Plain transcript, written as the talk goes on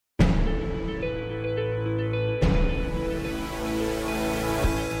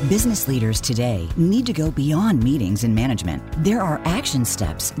Business leaders today need to go beyond meetings and management. There are action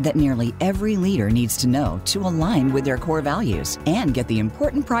steps that nearly every leader needs to know to align with their core values and get the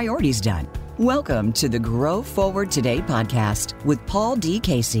important priorities done. Welcome to the Grow Forward Today podcast with Paul D.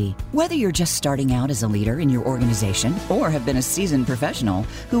 Casey. Whether you're just starting out as a leader in your organization or have been a seasoned professional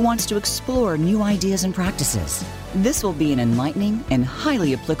who wants to explore new ideas and practices, this will be an enlightening and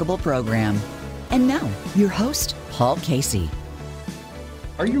highly applicable program. And now, your host, Paul Casey.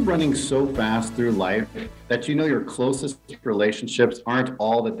 Are you running so fast through life that you know your closest relationships aren't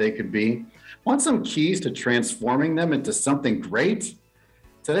all that they could be? Want some keys to transforming them into something great?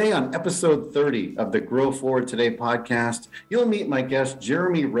 Today on episode 30 of the Grow Forward Today podcast, you'll meet my guest,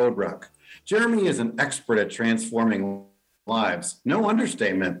 Jeremy Roadruck. Jeremy is an expert at transforming lives, no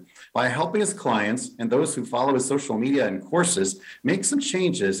understatement, by helping his clients and those who follow his social media and courses make some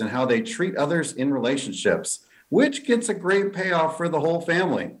changes in how they treat others in relationships, which gets a great payoff for the whole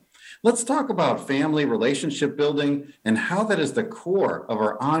family. Let's talk about family relationship building and how that is the core of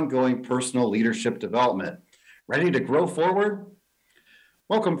our ongoing personal leadership development. Ready to grow forward?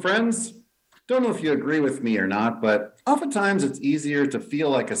 Welcome, friends. Don't know if you agree with me or not, but oftentimes it's easier to feel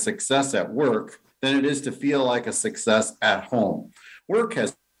like a success at work than it is to feel like a success at home. Work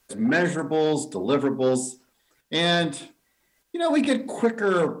has measurables, deliverables, and we get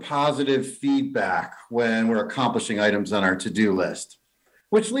quicker positive feedback when we're accomplishing items on our to-do list,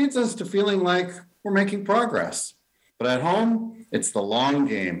 which leads us to feeling like we're making progress. But at home, it's the long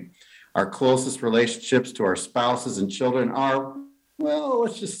game. Our closest relationships to our spouses and children are,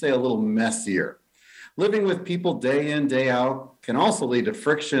 let's just say a little messier. Living with people day in, day out can also lead to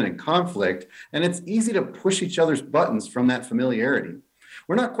friction and conflict, and it's easy to push each other's buttons from that familiarity.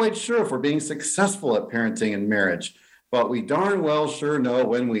 We're not quite sure if we're being successful at parenting and marriage, but we darn well sure know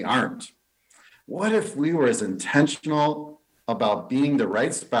when we aren't. What if we were as intentional about being the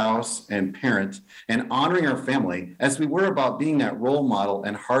right spouse and parent and honoring our family as we were about being that role model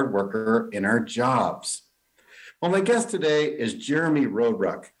and hard worker in our jobs? Well, my guest today is Jeremy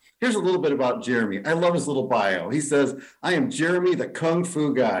Roadruck. Here's a little bit about Jeremy. I love his little bio. He says, I am Jeremy the Kung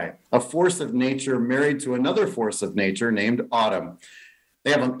Fu Guy, a force of nature married to another force of nature named Autumn.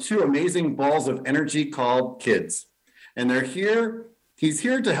 They have two amazing balls of energy called kids. And he's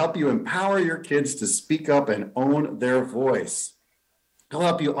here to help you empower your kids to speak up and own their voice. He'll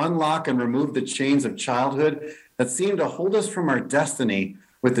help you unlock and remove the chains of childhood that seem to hold us from our destiny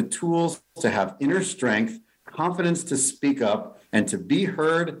with the tools to have inner strength, confidence to speak up, and to be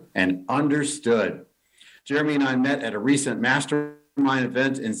heard and understood. Jeremy and I met at a recent mastermind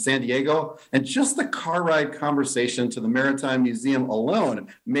event in San Diego, and just the car ride conversation to the Maritime Museum alone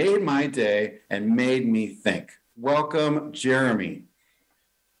made my day and made me think. Welcome, Jeremy.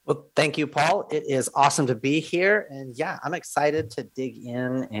 Well, thank you, Paul. It is awesome to be here. And yeah, I'm excited to dig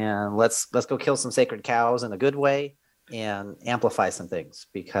in and let's go kill some sacred cows in a good way and amplify some things,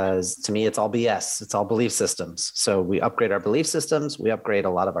 because to me, it's all BS. It's all belief systems. So we upgrade our belief systems. We upgrade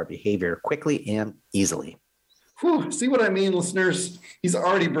a lot of our behavior quickly and easily. Whew, see what I mean, listeners? He's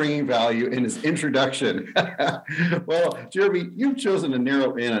already bringing value in his introduction. Well, Jeremy, you've chosen to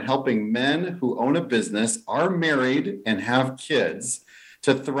narrow in on helping men who own a business, are married, and have kids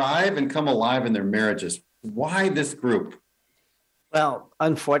to thrive and come alive in their marriages. Why this group? Well,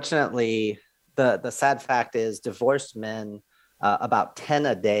 unfortunately, the sad fact is divorced men, about 10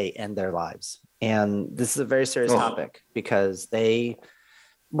 a day end their lives. And this is a very serious topic, because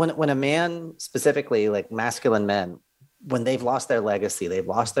when a man, specifically like masculine men, when they've lost their legacy, they've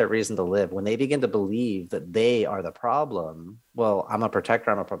lost their reason to live, when they begin to believe that they are the problem, well, I'm a protector,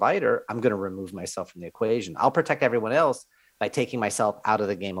 I'm a provider, I'm going to remove myself from the equation. I'll protect everyone else by taking myself out of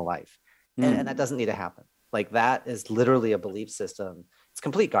the game of life. And that doesn't need to happen. Like, that is literally a belief system. It's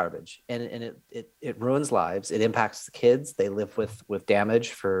complete garbage. And it ruins lives. It impacts the kids. They live with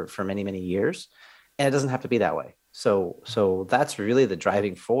damage for many, many years. And it doesn't have to be that way. So that's really the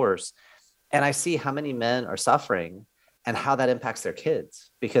driving force. And I see how many men are suffering and how that impacts their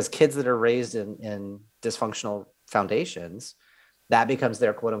kids, because kids that are raised in dysfunctional foundations, that becomes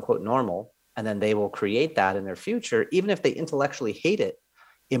their quote unquote normal. And then they will create that in their future, even if they intellectually hate it.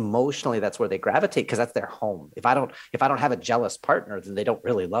 Emotionally, that's where they gravitate, because that's their home. If I don't have a jealous partner, then they don't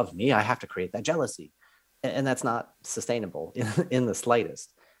really love me. I have to create that jealousy. And that's not sustainable in the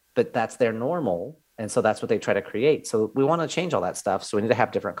slightest, but that's their normal. And so that's what they try to create. So we want to change all that stuff. So we need to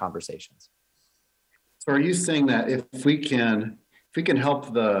have different conversations. So are you saying that if we can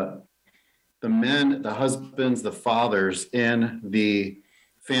help the men, the husbands, the fathers in the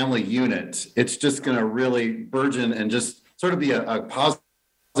family unit, it's just going to really burgeon and just sort of be a positive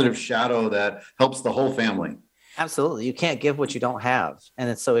shadow that helps the whole family? Absolutely. You can't give what you don't have.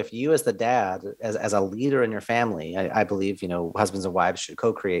 And so if you as the dad, as a leader in your family, I believe, husbands and wives should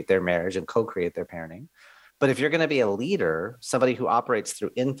co-create their marriage and co-create their parenting. But if you're going to be a leader, somebody who operates through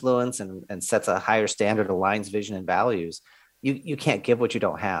influence and sets a higher standard, aligns vision and values, you can't give what you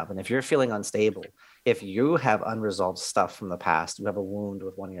don't have. And if you're feeling unstable, if you have unresolved stuff from the past, you have a wound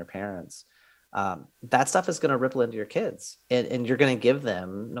with one of your parents, that stuff is going to ripple into your kids. And you're going to give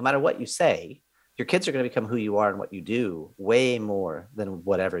them, no matter what you say, your kids are going to become who you are and what you do way more than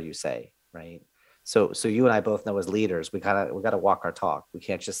whatever you say, right? So you and I both know as leaders, we gotta walk our talk. We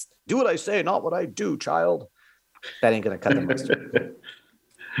can't just do what I say, not what I do, child. That ain't gonna cut the mustard.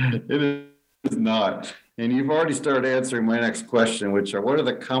 It is not. And you've already started answering my next question, which are what are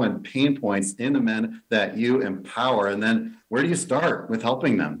the common pain points in the men that you empower? And then where do you start with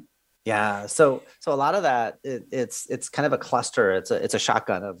helping them? Yeah. So a lot of that, it's kind of a cluster. It's a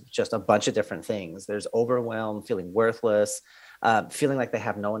shotgun of just a bunch of different things. There's overwhelm, feeling worthless, feeling like they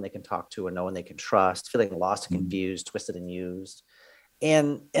have no one they can talk to or no one they can trust, feeling lost and confused, twisted and used.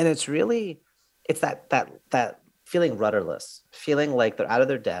 And it's really, it's that feeling rudderless, feeling like they're out of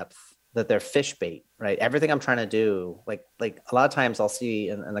their depth, that they're fish bait, right? Everything I'm trying to do, like a lot of times I'll see,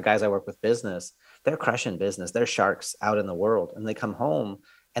 and the guys I work with business, they're crushing business. They're sharks out in the world, and they come home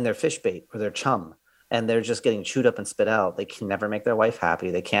and they're fish bait or they're chum, and they're just getting chewed up and spit out. They can never make their wife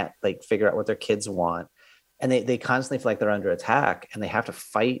happy. They can't figure out what their kids want. And they constantly feel like they're under attack, and they have to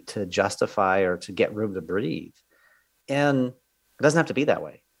fight to justify or to get room to breathe. And it doesn't have to be that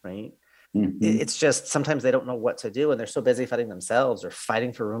way, right? Mm-hmm. It's just sometimes they don't know what to do, and they're so busy fighting themselves or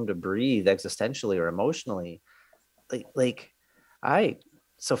fighting for room to breathe existentially or emotionally.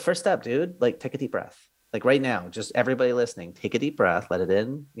 So first step, dude, take a deep breath. Right now, just everybody listening, take a deep breath, let it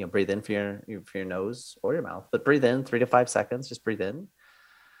in, breathe in for your nose or your mouth, but breathe in 3 to 5 seconds, just breathe in.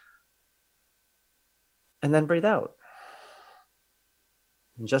 And then breathe out.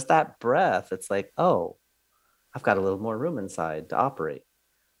 And just that breath, it's like, oh, I've got a little more room inside to operate.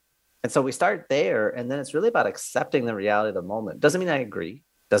 And so we start there, and then it's really about accepting the reality of the moment. Doesn't mean I agree.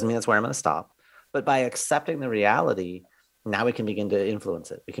 Doesn't mean that's where I'm going to stop. But by accepting the reality, now we can begin to influence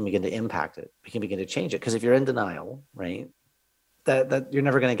it. We can begin to impact it. We can begin to change it. Because if you're in denial, right, that you're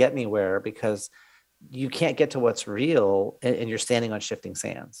never going to get anywhere, because you can't get to what's real and you're standing on shifting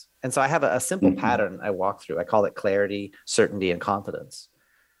sands. And so I have a simple pattern I walk through. I call it clarity, certainty, and confidence.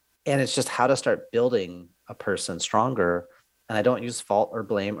 And it's just how to start building a person stronger. And I don't use fault or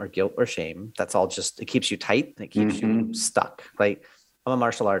blame or guilt or shame. That's all it keeps you tight and it keeps you stuck. I'm a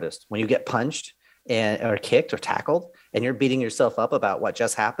martial artist. When you get punched or kicked or tackled and you're beating yourself up about what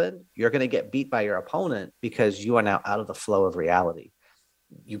just happened, you're going to get beat by your opponent because you are now out of the flow of reality.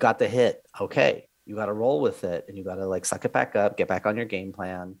 You got the hit. Okay. You got to roll with it, and you got to suck it back up, get back on your game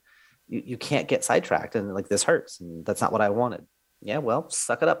plan. You can't get sidetracked and this hurts, and that's not what I wanted. Yeah, well,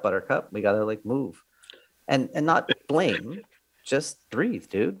 suck it up, buttercup. We got to move and not blame, just breathe,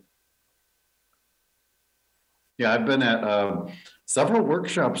 dude. Yeah, I've been at several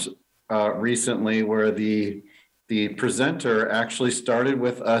workshops recently where the presenter actually started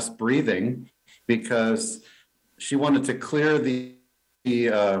with us breathing because she wanted to clear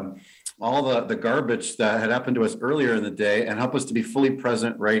all the garbage that had happened to us earlier in the day and help us to be fully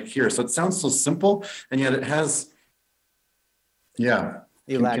present right here. So it sounds so simple, and yet it has, yeah.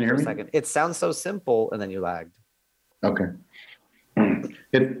 You lagged for a second. It sounds so simple, and then you lagged. Okay.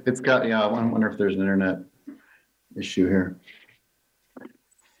 It's got, yeah, I wonder if there's an internet issue here.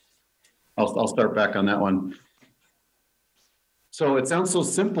 I'll start back on that one. So it sounds so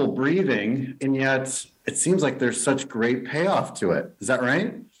simple, breathing, and yet it seems like there's such great payoff to it. Is that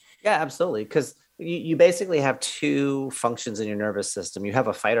right? Yeah, absolutely. Because you basically have two functions in your nervous system. You have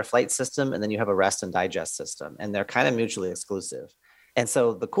a fight or flight system, and then you have a rest and digest system, and they're kind of mutually exclusive. And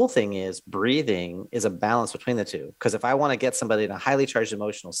so the cool thing is breathing is a balance between the two. Because if I want to get somebody in a highly charged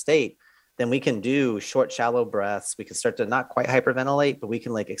emotional state, then we can do short, shallow breaths. We can start to not quite hyperventilate, but we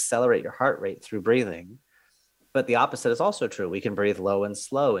can accelerate your heart rate through breathing. But the opposite is also true. We can breathe low and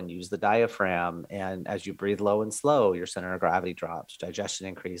slow and use the diaphragm. And as you breathe low and slow, your center of gravity drops, digestion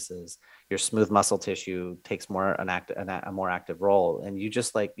increases, your smooth muscle tissue takes a more active role. And you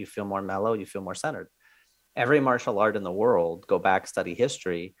just you feel more mellow, you feel more centered. Every martial art in the world, go back, study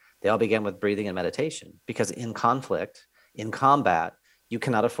history, they all began with breathing and meditation, because in conflict, in combat, you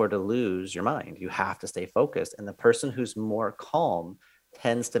cannot afford to lose your mind. You have to stay focused. And the person who's more calm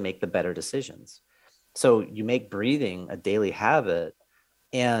tends to make the better decisions. So you make breathing a daily habit,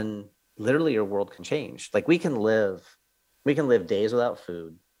 and literally your world can change. We can live days without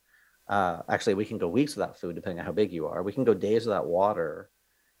food. Actually, we can go weeks without food, depending on how big you are. We can go days without water,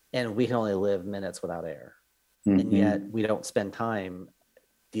 and we can only live minutes without air. And yet we don't spend time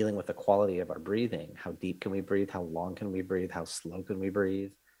dealing with the quality of our breathing. How deep can we breathe? How long can we breathe? How slow can we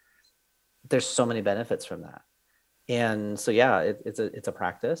breathe? There's so many benefits from that. And so, yeah, it's a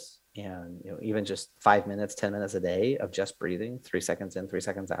practice. And, even just 5 minutes, 10 minutes a day of just breathing, 3 seconds in, 3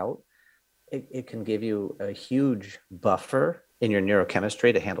 seconds out, it can give you a huge buffer in your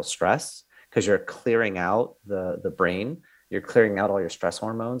neurochemistry to handle stress, because you're clearing out the brain. You're clearing out all your stress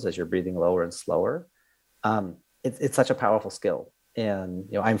hormones as you're breathing lower and slower. It's such a powerful skill. And,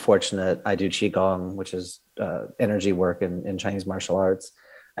 I'm fortunate. I do Qigong, which is energy work in Chinese martial arts.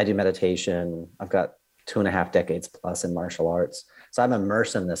 I do meditation. I've got 2.5 decades plus in martial arts. So I'm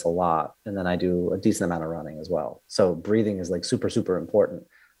immersed in this a lot. And then I do a decent amount of running as well. So breathing is like super, super important.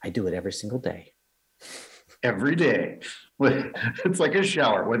 I do it every single day. Every day. It's like a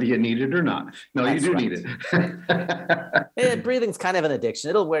shower, whether you need it or not. No, that's you do need it. Breathing's kind of an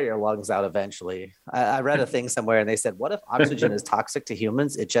addiction. It'll wear your lungs out eventually. I read a thing somewhere and they said, what if oxygen is toxic to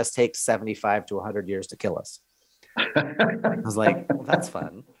humans? It just takes 75 to 100 years to kill us. I was like, well, that's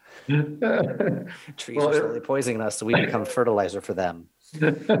fun. Trees are slowly poisoning us, so we become fertilizer for them.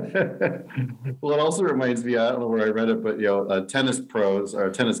 Well, it also reminds me, I don't know where I read it, but tennis pros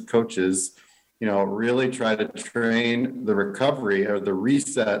or tennis coaches, really try to train the recovery or the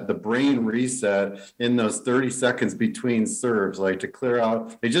reset, the brain reset in those 30 seconds between serves, like to clear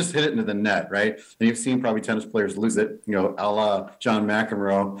out. They just hit it into the net, right? And you've seen probably tennis players lose it, a la John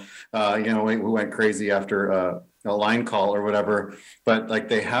McEnroe, who went crazy after a line call or whatever, but like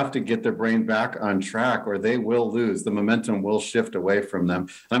they have to get their brain back on track or they will lose. The momentum will shift away from them.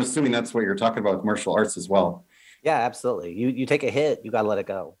 And I'm assuming that's what you're talking about with martial arts as well. Yeah, absolutely. You take a hit, you got to let it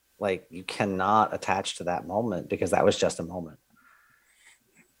go. Like you cannot attach to that moment because that was just a moment.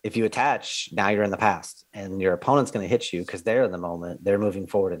 If you attach, now you're in the past and your opponent's going to hit you because they're in the moment, they're moving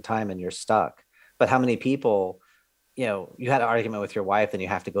forward in time and you're stuck. But how many people, you had an argument with your wife and you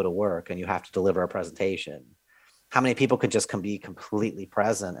have to go to work and you have to deliver a presentation. How many people could just be completely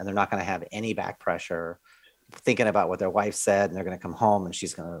present and they're not going to have any back pressure thinking about what their wife said, and they're going to come home and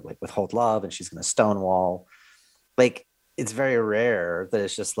she's going to withhold love and she's going to stonewall. It's very rare that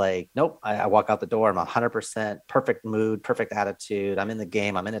it's just nope, I walk out the door, I'm 100% perfect mood, perfect attitude. I'm in the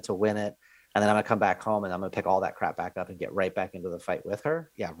game. I'm in it to win it. And then I'm going to come back home and I'm going to pick all that crap back up and get right back into the fight with her.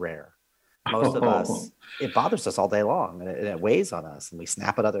 Yeah. Rare. Most of us, it bothers us all day long and it weighs on us and we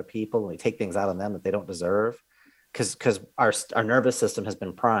snap at other people and we take things out on them that they don't deserve. Because our nervous system has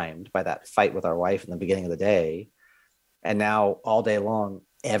been primed by that fight with our wife in the beginning of the day. And now all day long,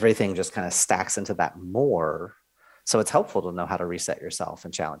 everything just kind of stacks into that more. So it's helpful to know how to reset yourself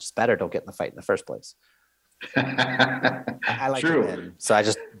and challenge. It's better don't get in the fight in the first place. I like to win. So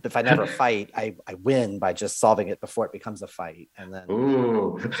if I never fight, I win by just solving it before it becomes a fight. And then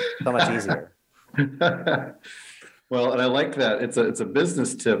so much easier. Well, and I like that. It's a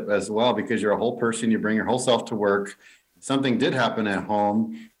business tip as well, because you're a whole person. You bring your whole self to work. Something did happen at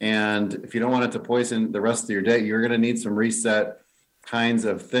home. And if you don't want it to poison the rest of your day, you're going to need some reset kinds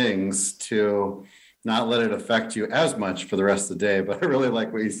of things to not let it affect you as much for the rest of the day. But I really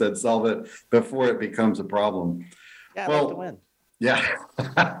like what you said, solve it before it becomes a problem. Yeah, I like to win. Yeah.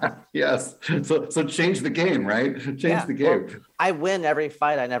 Yes. So change the game, right? Change the game. Well, I win every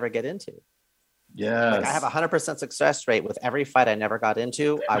fight I never get into. Yes. I have 100% success rate with every fight I never got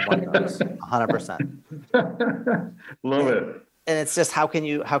into. I won those 100%. Love it. And it's just how can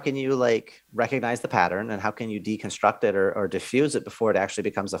you recognize the pattern and how can you deconstruct it or diffuse it before it actually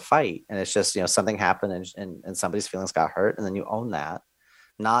becomes a fight? And it's just, something happened and somebody's feelings got hurt, and then you own that,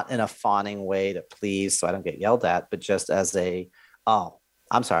 not in a fawning way to please so I don't get yelled at, but just as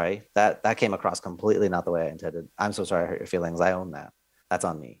I'm sorry, that came across completely not the way I intended. I'm so sorry I hurt your feelings. I own that. That's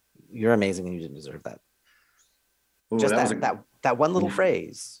on me. You're amazing and you didn't deserve that. Ooh, just that one little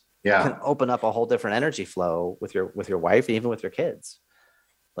phrase can open up a whole different energy flow with your wife, even with your kids.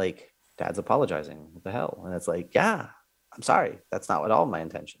 Dad's apologizing. What the hell? And it's I'm sorry. That's not at all my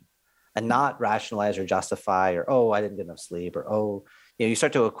intention. And not rationalize or justify or, I didn't get enough sleep or, you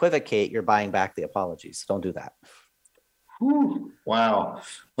start to equivocate, you're buying back the apologies. Don't do that. Whew. Wow.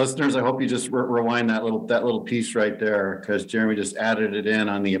 Listeners, I hope you just rewind that little piece right there, because Jeremy just added it in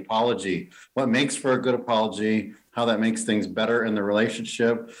on the apology. What makes for a good apology, how that makes things better in the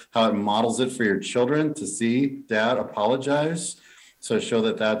relationship, how it models it for your children to see dad apologize. So show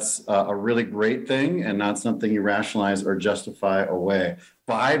that that's a really great thing and not something you rationalize or justify away.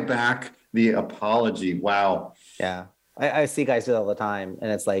 Buy back the apology. Wow. Yeah. I see guys do it all the time.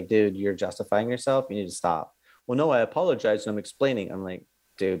 And it's dude, you're justifying yourself. You need to stop. Well, no, I apologize and I'm explaining. I'm like,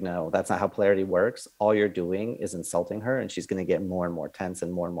 dude, no, that's not how polarity works. All you're doing is insulting her and she's going to get more and more tense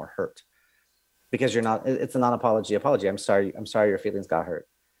and more hurt. because it's a non-apology apology. I'm sorry your feelings got hurt.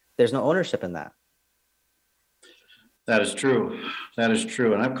 There's no ownership in that. That is true. That is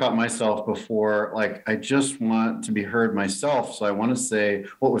true. And I've caught myself before, like, I just want to be heard myself. So I want to say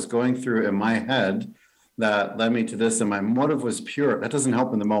what was going through in my head that led me to this, and my motive was pure. That doesn't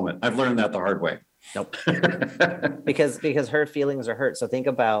help in the moment. I've learned that the hard way. Nope. because her feelings are hurt. So think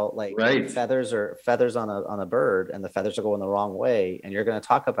about like feathers on a bird, and the feathers are going the wrong way. And you're going to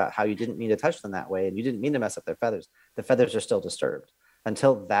talk about how you didn't mean to touch them that way, and you didn't mean to mess up their feathers. The feathers are still disturbed.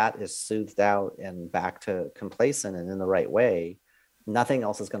 Until that is soothed out and back to complacent and in the right way, nothing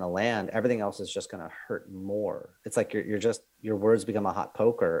else is going to land. Everything else is just going to hurt more. It's like your words become a hot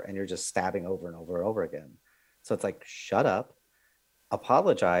poker, and you're just stabbing over and over and over again. So it's like, shut up,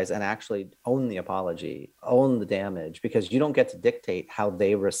 apologize, and actually own the apology, own the damage, because you don't get to dictate how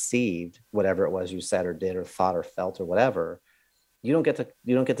they received whatever it was you said or did or thought or felt or whatever. You don't get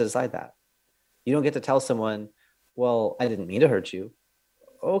to decide that. You don't get to tell someone, well, I didn't mean to hurt you.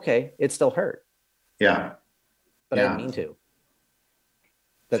 Okay, it still hurt. Yeah. But I didn't mean to.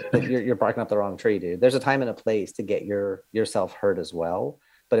 But you're barking up the wrong tree, dude. There's a time and a place to get yourself hurt as well,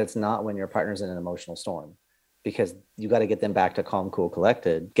 but it's not when your partner's in an emotional storm, because you got to get them back to calm, cool,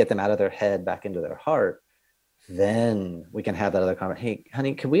 collected, get them out of their head, back into their heart. Then we can have that other comment. Hey,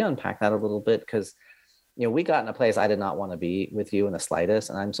 honey, can we unpack that a little bit? Because, we got in a place I did not want to be with you in the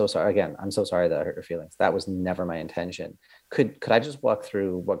slightest. And I'm so sorry. Again, I'm so sorry that I hurt your feelings. That was never my intention. Could I just walk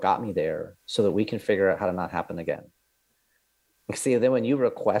through what got me there so that we can figure out how to not happen again? See, then when you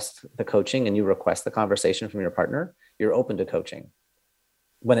request the coaching and you request the conversation from your partner, you're open to coaching.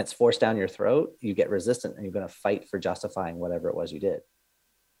 When it's forced down your throat, you get resistant, and you're going to fight for justifying whatever it was you did.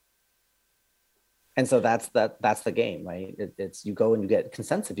 And so that's the game, right? It's you go and you get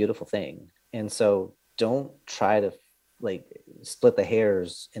consent's a beautiful thing. And so don't try to like split the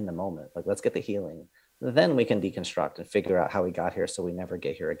hairs in the moment. Like, let's get the healing. Then we can deconstruct and figure out how we got here so we never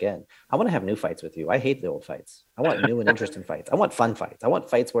get here again. I want to have new fights with you. I hate the old fights. I want new and interesting fights. I want fun fights. I want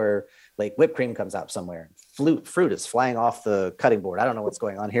fights where like whipped cream comes out somewhere. Fruit is flying off the cutting board. I don't know what's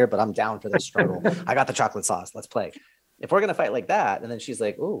going on here, but I'm down for this struggle. I got the chocolate sauce. Let's play. If we're going to fight like that, and then she's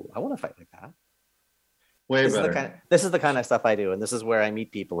like, ooh, I want to fight like that. This is the kind of stuff I do. And this is where I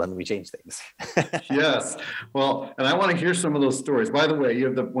meet people and we change things. Yes. Well, and I want to hear some of those stories. By the way,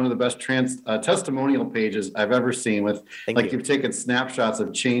 you have one of the best testimonial pages I've ever seen with, you've taken snapshots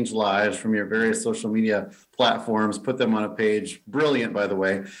of changed lives from your various social media platforms, put them on a page. Brilliant, by the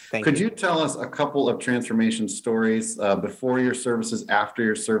way. Could you tell us a couple of transformation stories before your services, after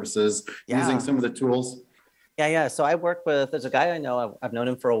your services, using some of the tools? Yeah. So I work there's a guy I know, I've known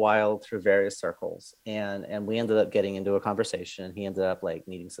him for a while through various circles, and we ended up getting into a conversation. He ended up like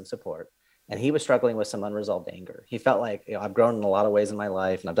needing some support, and he was struggling with some unresolved anger. He felt like, I've grown in a lot of ways in my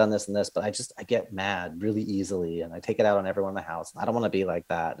life and I've done this and this, but I get mad really easily and I take it out on everyone in the house. And I don't want to be like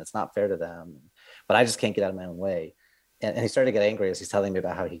that. And it's not fair to them, but I just can't get out of my own way. And he started to get angry as he's telling me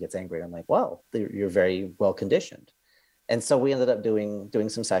about how he gets angry. I'm like, well, you're very well conditioned. And so we ended up doing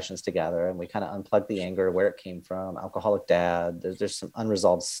some sessions together, and we kind of unplugged the anger, where it came from, alcoholic dad. There's some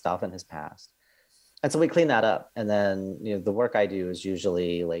unresolved stuff in his past. And so we clean that up. And then, the work I do is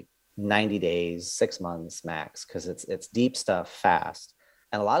usually like 90 days, 6 months max, because it's deep stuff fast.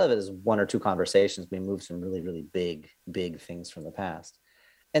 And a lot of it is one or two conversations. We move some really, really big things from the past.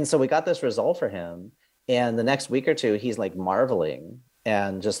 And so we got this result for him. And the next week or two, he's like marveling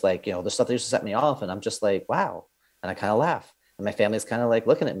and just like, the stuff that used to set me off. And I'm just like, wow. And I kind of laugh, and my family's kind of like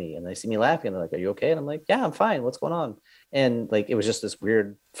looking at me, and they see me laughing, and they're like, are you okay? And I'm like, yeah, I'm fine. What's going on? And like, it was just this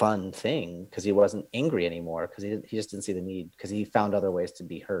weird, fun thing, because he wasn't angry anymore, because he just didn't see the need, because he found other ways to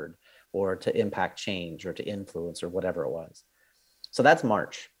be heard or to impact change or to influence or whatever it was. So that's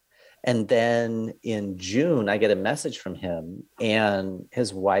March. And then in June, I get a message from him, and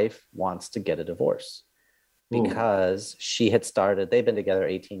his wife wants to get a divorce. Because they've been together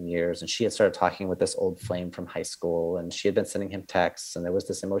 18 years, and she had started talking with this old flame from high school, and she had been sending him texts, and there was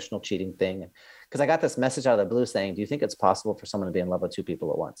this emotional cheating thing. Because I got this message out of the blue saying, do you think it's possible for someone to be in love with two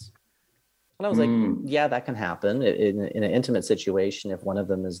people at once? And I was like, yeah, that can happen in an intimate situation. If one of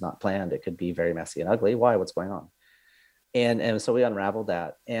them is not planned, it could be very messy and ugly. Why? What's going on? And so we unraveled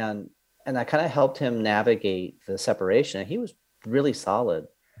that. And I kind of helped him navigate the separation. And he was really solid.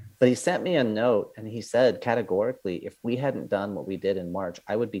 But he sent me a note, and he said categorically, if we hadn't done what we did in March,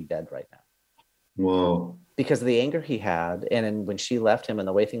 I would be dead right now. Whoa. Because of the anger he had. And when she left him and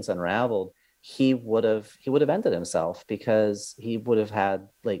the way things unraveled, he would have ended himself, because he would have had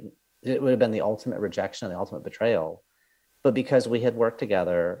it would have been the ultimate rejection and the ultimate betrayal. But because we had worked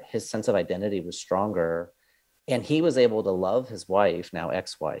together, his sense of identity was stronger. And he was able to love his wife, now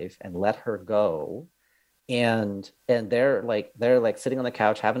ex-wife, and let her go. And they're like sitting on the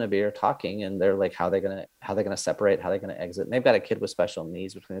couch having a beer, talking, and they're like, how they gonna separate, how they gonna exit. And they've got a kid with special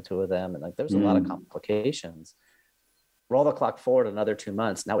needs between the two of them, and like there's a lot of complications. Roll the clock forward another 2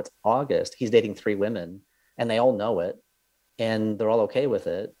 months. Now it's August. He's dating 3 women, and they all know it, and they're all okay with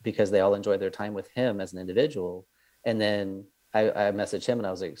it because they all enjoy their time with him as an individual. And then I messaged him and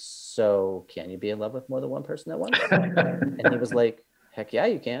I was like, so can you be in love with more than one person at once? And he was like, heck yeah,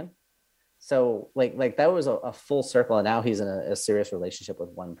 you can. So like that was a full circle. And now he's in a serious relationship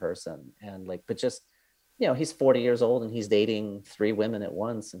with one person. And like, but just, he's 40 years old and he's dating 3 women at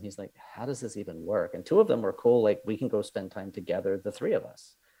once. And he's like, how does this even work? And 2 of them were cool. Like, we can go spend time together, the 3 of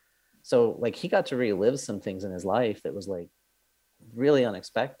us. So like he got to relive some things in his life that was like really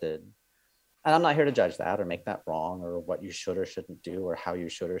unexpected. And I'm not here to judge that or make that wrong or what you should or shouldn't do or how you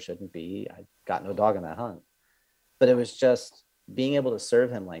should or shouldn't be. I got no dog in that hunt. But it was just being able to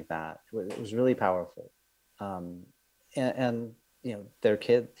serve him like that. It was really powerful. And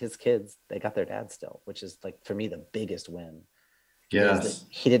his kids, they got their dad still, which is like, for me, the biggest win. Yes.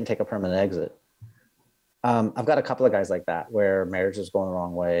 He didn't take a permanent exit. I've got a couple of guys like that where marriage was going the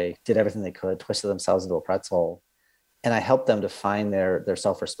wrong way, did everything they could, twisted themselves into a pretzel. And I helped them to find their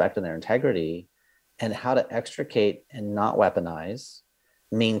self-respect and their integrity and how to extricate and not weaponize,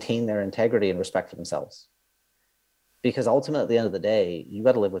 maintain their integrity and respect for themselves. Because ultimately, at the end of the day, you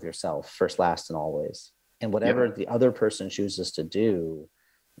got to live with yourself first, last, and always. And whatever the other person chooses to do,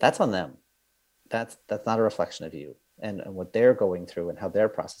 that's on them. That's not a reflection of you and what they're going through and how they're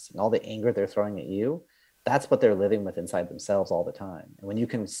processing. All the anger they're throwing at you, that's what they're living with inside themselves all the time. And when you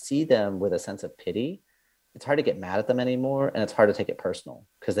can see them with a sense of pity, it's hard to get mad at them anymore. And it's hard to take it personal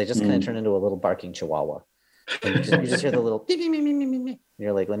because they just kind of turn into a little barking chihuahua. And you just hear the little me, me, me, me, me, me. And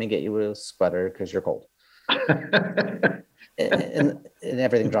you're like, let me get you a sweater because you're cold. and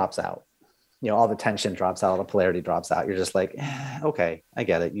everything drops out. All the tension drops out, all the polarity drops out. You're just like, okay, I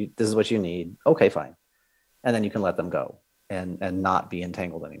get it. This is what you need. Okay, fine. And then you can let them go and not be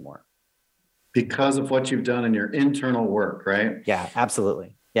entangled anymore. Because of what you've done in your internal work, right? Yeah,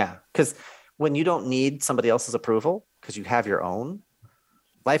 absolutely. Yeah. Because when you don't need somebody else's approval, because you have your own,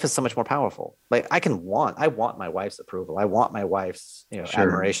 life is so much more powerful. Like I want my wife's approval. I want my wife's,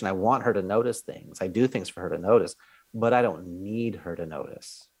 admiration. I want her to notice things. I do things for her to notice, but I don't need her to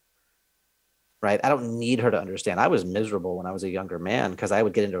notice. Right? I don't need her to understand. I was miserable when I was a younger man because I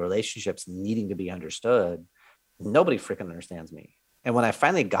would get into relationships needing to be understood. Nobody freaking understands me. And when I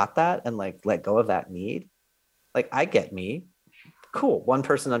finally got that and like let go of that need, like I get me. Cool. One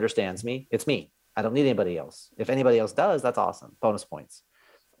person understands me. It's me. I don't need anybody else. If anybody else does, that's awesome. Bonus points.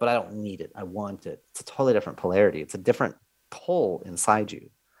 But I don't need it. I want it. It's a totally different polarity. It's a different pull inside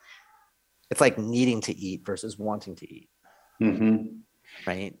you. It's like needing to eat versus wanting to eat. Mm-hmm.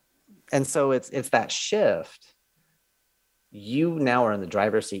 Right. And so it's that shift. You now are in the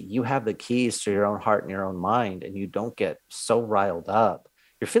driver's seat. You have the keys to your own heart and your own mind, and you don't get so riled up.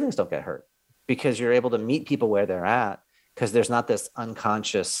 Your feelings don't get hurt because you're able to meet people where they're at because there's not this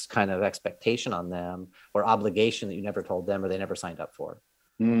unconscious kind of expectation on them or obligation that you never told them or they never signed up for.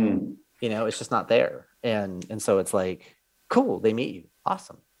 It's just not there. And so it's like, cool, they meet you.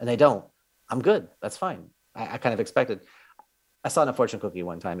 Awesome. And they don't. I'm good. That's fine. I kind of expected. I saw in a fortune cookie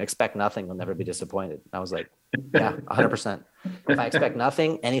one time, expect nothing, you'll never be disappointed. And I was like, yeah, 100%. If I expect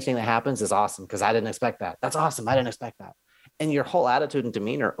nothing, anything that happens is awesome because I didn't expect that. That's awesome. I didn't expect that. And your whole attitude and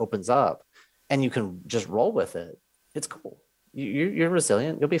demeanor opens up and you can just roll with it. It's cool. You're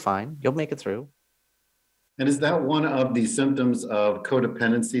resilient. You'll be fine. You'll make it through. And is that one of the symptoms of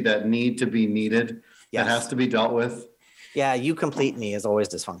codependency that need to be needed, Yes. that has to be dealt with? Yeah, you complete me is always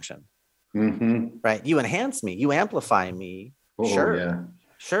dysfunction. Mm-hmm. Right? You enhance me. You amplify me. Oh, sure. Yeah.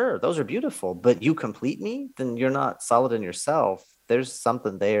 Sure. Those are beautiful. But you complete me, then you're not solid in yourself. There's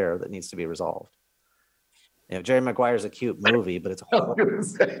something there that needs to be resolved. Jerry Maguire's a cute movie, but it's a whole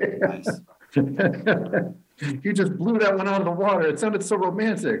nice. You just blew that one out of the water. It sounded so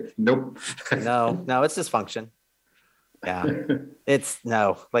romantic. Nope. No, it's dysfunction. Yeah.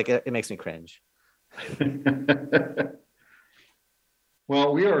 It makes me cringe.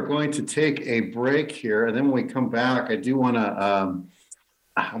 Well, we are going to take a break here. And then when we come back, I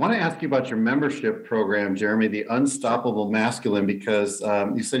want to ask you about your membership program, Jeremy, the Unstoppable Masculine, because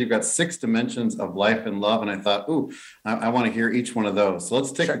you said you've got 6 dimensions of life and love. And I thought, I want to hear each one of those. So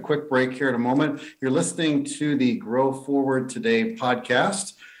let's take a quick break here in a moment. You're listening to the Grow Forward Today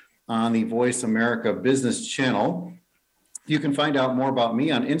podcast on the Voice America Business Channel. You can find out more about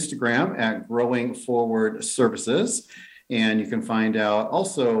me on Instagram at Growing Forward Services. And you can find out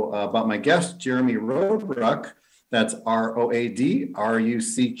also about my guest, Jeremy Roadruck. That's Roadruck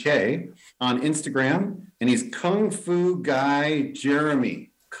on Instagram. And he's Kung Fu Guy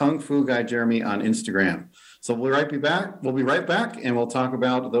Jeremy. Kung Fu Guy Jeremy on Instagram. So we'll be back. We'll be right back, and we'll talk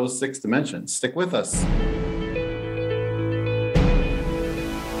about those 6 dimensions. Stick with us.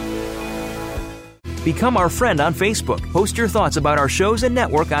 Become our friend on Facebook. Post your thoughts about our shows and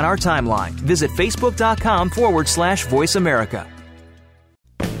network on our timeline. Visit facebook.com/Voice America.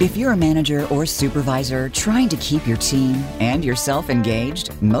 If you're a manager or supervisor trying to keep your team and yourself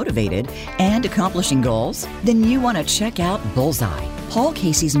engaged, motivated, and accomplishing goals, then you want to check out Bullseye, Paul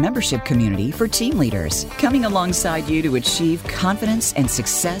Casey's membership community for team leaders, coming alongside you to achieve confidence and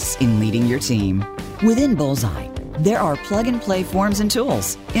success in leading your team. Within Bullseye, there are plug-and-play forms and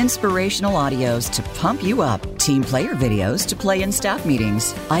tools, inspirational audios to pump you up, team player videos to play in staff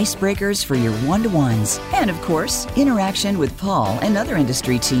meetings, icebreakers for your one-to-ones, and of course, interaction with Paul and other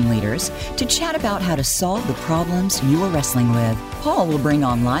industry team leaders to chat about how to solve the problems you are wrestling with. Paul will bring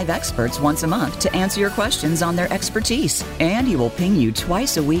on live experts once a month to answer your questions on their expertise, and he will ping you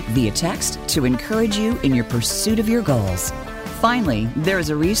twice a week via text to encourage you in your pursuit of your goals. Finally, there is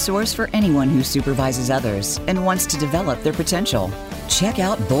a resource for anyone who supervises others and wants to develop their potential. Check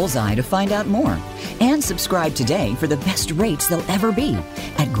out Bullseye to find out more and subscribe today for the best rates they'll ever be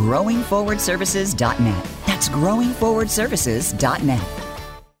at growingforwardservices.net. That's growingforwardservices.net.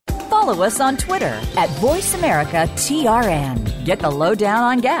 Follow us on Twitter at VoiceAmericaTRN. Get the lowdown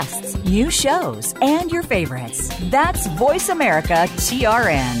on guests, new shows, and your favorites. That's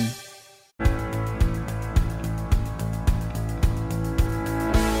VoiceAmericaTRN.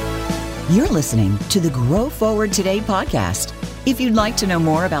 You're listening to the Grow Forward Today podcast. If you'd like to know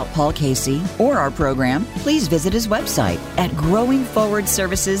more about Paul Casey or our program, please visit his website at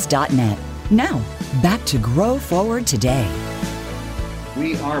growingforwardservices.net. Now, back to Grow Forward Today.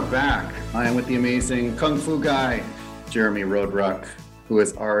 We are back. I am with the amazing Kung Fu Guy, Jeremy Roadruck, who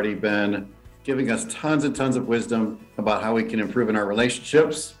has already been giving us tons and tons of wisdom about how we can improve in our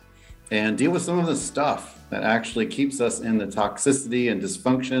relationships and deal with some of the stuff that actually keeps us in the toxicity and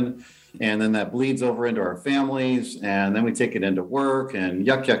dysfunction. And then that bleeds over into our families, and then we take it into work, and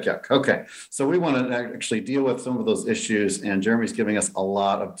yuck, yuck, yuck. Okay, so we want to actually deal with some of those issues, and Jeremy's giving us a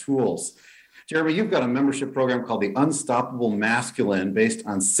lot of tools. Jeremy, you've got a membership program called the Unstoppable Masculine based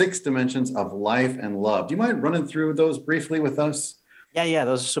on 6 dimensions of life and love. Do you mind running through those briefly with us? Yeah,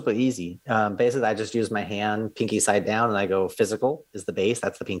 those are super easy. Basically, I just use my hand, pinky side down, and I go physical is the base,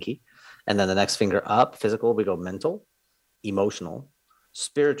 that's the pinky. And then the next finger up, physical, we go mental, emotional,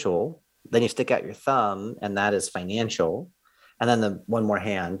 spiritual. Then you stick out your thumb, and that is financial. And then the one more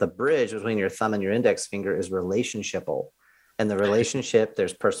hand, the bridge between your thumb and your index finger is relationshipal. And the relationship,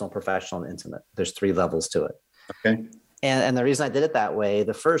 there's personal, professional, and intimate. There's 3 levels to it. Okay. And the reason I did it that way,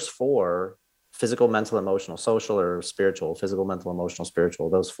 the first 4, physical, mental, emotional, social, or spiritual, physical, mental, emotional, spiritual,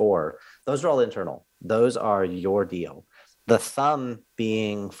 those 4, those are all internal. Those are your deal. The thumb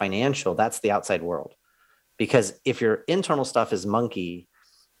being financial, that's the outside world. Because if your internal stuff is monkey,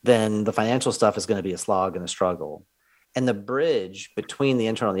 then the financial stuff is going to be a slog and a struggle. And the bridge between the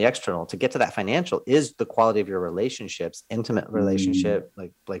internal and the external to get to that financial is the quality of your relationships, intimate relationship,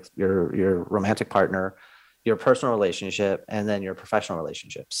 like your romantic partner, your personal relationship, and then your professional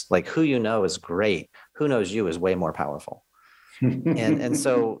relationships. Like who you know is great. Who knows you is way more powerful. and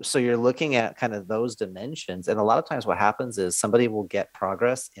so you're looking at kind of those dimensions. And a lot of times what happens is somebody will get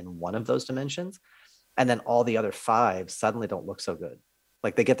progress in one of those dimensions, and then all the other 5 suddenly don't look so good.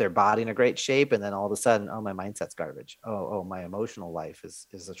 Like they get their body in a great shape, and then all of a sudden, oh, my mindset's garbage. Oh, my emotional life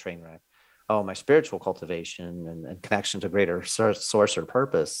is a train wreck. Oh, my spiritual cultivation and connection to greater source or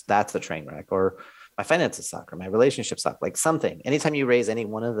purpose, that's the train wreck. Or my finances suck, or my relationships suck. Like something. Anytime you raise any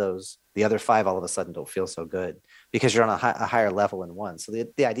one of those, the other 5 all of a sudden don't feel so good because you're on a higher level in one. So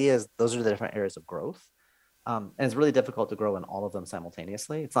the idea is those are the different areas of growth. And it's really difficult to grow in all of them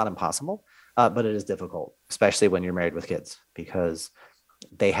simultaneously. It's not impossible, but it is difficult, especially when you're married with kids, because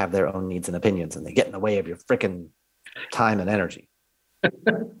they have their own needs and opinions, and they get in the way of your freaking time and energy.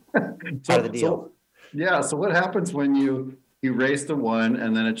 Part of the deal. So what happens when you raise the 1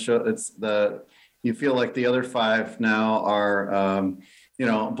 and then you feel like the other 5 now are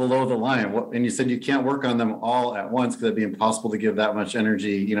below the line? And you said you can't work on them all at once because it'd be impossible to give that much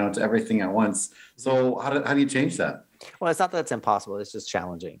energy, to everything at once. So how do you change that? Well, it's not that it's impossible. It's just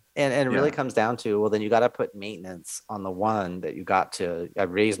challenging. And it really comes down to, well, then you got to put maintenance on the one that you got to. I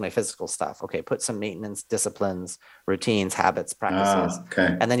raised my physical stuff. Okay, put some maintenance, disciplines, routines, habits, practices.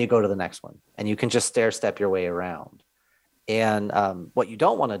 Okay. And then you go to the next one. And you can just stair step your way around. And what you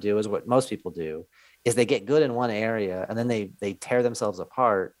don't want to do is what most people do is they get good in one area and then they tear themselves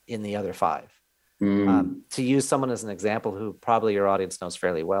apart in the other 5. To use someone as an example who probably your audience knows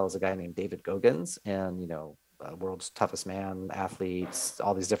fairly well is a guy named David Goggins, and, world's toughest man, athletes,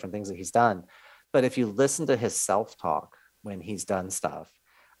 all these different things that he's done. But if you listen to his self-talk when he's done stuff,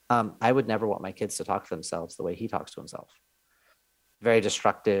 I would never want my kids to talk to themselves the way he talks to himself. Very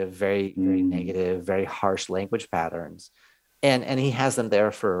destructive, very, very negative, very harsh language patterns. And he has them there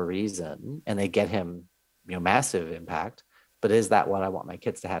for a reason, and they get him, massive impact. But is that what I want my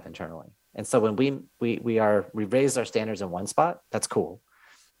kids to have internally? And so when we raise our standards in one spot, that's cool.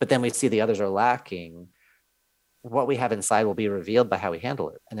 But then we see the others are lacking. What we have inside will be revealed by how we handle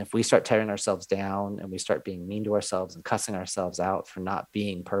it. And if we start tearing ourselves down and we start being mean to ourselves and cussing ourselves out for not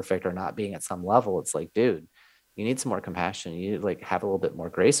being perfect or not being at some level, it's like, dude, you need some more compassion. You need to have a little bit more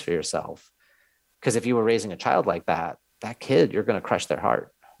grace for yourself. Because if you were raising a child like that kid, you're going to crush their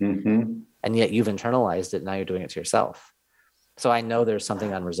heart. And yet you've internalized it. Now you're doing it to yourself. So I know there's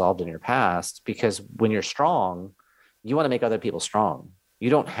something unresolved in your past, because when you're strong, you want to make other people strong.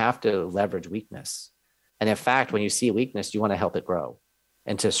 You don't have to leverage weakness. And in fact, when you see weakness, you want to help it grow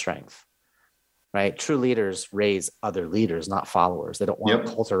into strength, right? True leaders raise other leaders, not followers. They don't want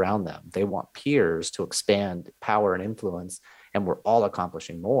a cult around them. They want peers to expand power and influence, and we're all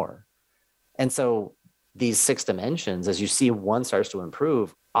accomplishing more. And so these 6 dimensions, as you see one starts to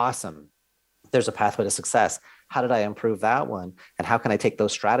improve, awesome. There's a pathway to success. How did I improve that one? And how can I take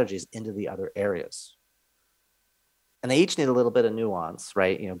those strategies into the other areas? And they each need a little bit of nuance,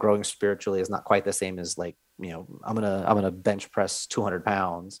 right? Growing spiritually is not quite the same as I'm gonna bench press 200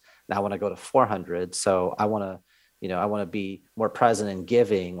 pounds. Now I want to go to 400. So I want to be more present and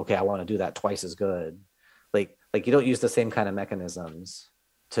giving. Okay, I want to do that twice as good. Like you don't use the same kind of mechanisms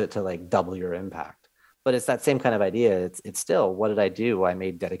to double your impact. But it's that same kind of idea. It's still, what did I do? I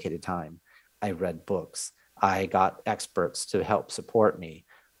made dedicated time. I read books. I got experts to help support me.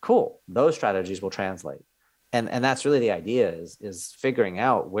 Cool. Those strategies will translate. And that's really the idea is figuring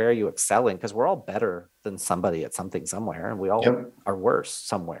out where are you excelling, because we're all better than somebody at something somewhere, and we all are worse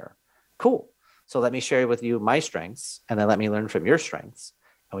somewhere. Cool. So let me share with you my strengths, and then let me learn from your strengths,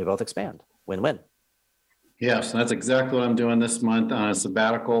 and we both expand. Win-win. Yes, that's exactly what I'm doing this month on a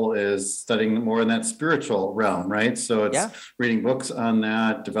sabbatical, is studying more in that spiritual realm, right? So it's reading books on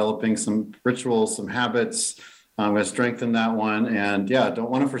that, developing some rituals, some habits. I'm going to strengthen that one. And don't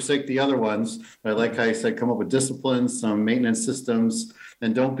want to forsake the other ones. But I like how you said, come up with disciplines, some maintenance systems,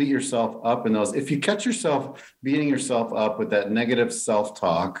 and don't beat yourself up in those. If you catch yourself beating yourself up with that negative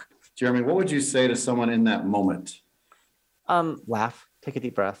self-talk, Jeremy, what would you say to someone in that moment? Laugh, take a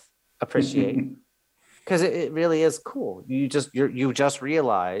deep breath, appreciate. Because it really is cool. You just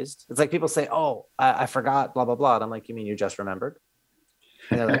realized. It's like people say, oh, I forgot, blah, blah, blah. And I'm like, you mean you just remembered?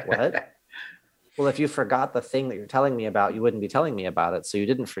 And they're like, what? Well, if you forgot the thing that you're telling me about, you wouldn't be telling me about it. So you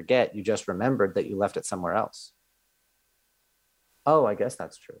didn't forget. You just remembered that you left it somewhere else. Oh, I guess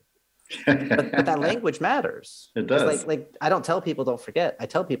that's true. but that language matters. It does. Like I don't tell people don't forget. I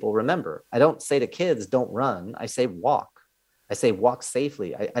tell people remember. I don't say to kids don't run. I say walk. I say walk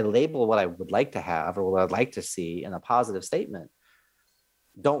safely. I label what I would like to have or what I'd like to see in a positive statement.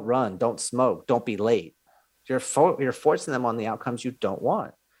 Don't run. Don't smoke. Don't be late. You're forcing them on the outcomes you don't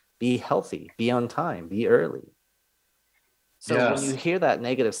want. Be healthy. Be on time. Be early. So when you hear that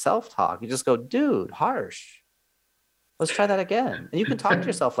negative self-talk, you just go, dude, harsh. Let's try that again. And you can talk to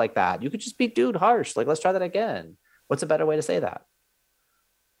yourself like that. You could just be, dude, harsh. Like, let's try that again. What's a better way to say that?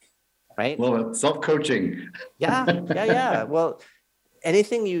 Right? Well, self-coaching. Yeah. Well,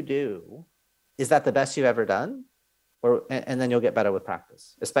 anything you do, is that the best you've ever done? And then you'll get better with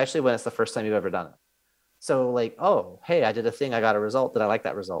practice, especially when it's the first time you've ever done it. So like, oh, hey, I did a thing. I got a result. Did I like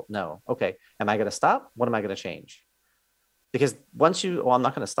that result? No. Okay. Am I going to stop? What am I going to change? Because once I'm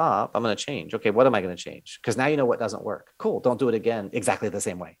not going to stop. I'm going to change. Okay. What am I going to change? Because now you know what doesn't work. Cool. Don't do it again exactly the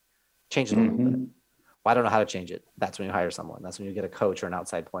same way. Change it a little bit. Well, I don't know how to change it. That's when you hire someone. That's when you get a coach or an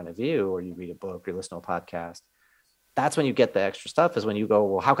outside point of view, or you read a book, or you listen to a podcast. That's when you get the extra stuff, is when you go,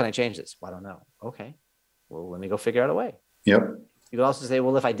 well, how can I change this? Well, I don't know. Okay. Well, let me go figure out a way. Yep. You could also say,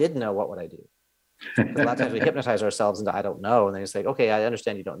 well, if I did know, what would I do? A lot of times we hypnotize ourselves into I don't know, and then you say, okay, I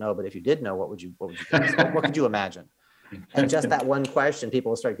understand you don't know, but if you did know, what would you do? What could you imagine? And just that one question,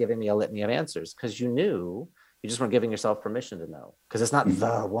 people will start giving me a litany of answers, because you knew, you just weren't giving yourself permission to know, because it's not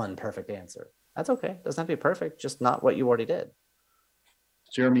the one perfect answer. That's okay. It doesn't have to be perfect, just not what you already did.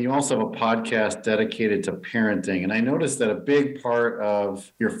 Jeremy, you also have a podcast dedicated to parenting. And I noticed that a big part of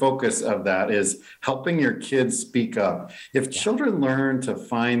your focus of that is helping your kids speak up. If children learn to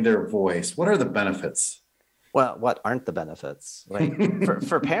find their voice, what are the benefits? Well, what aren't the benefits? Like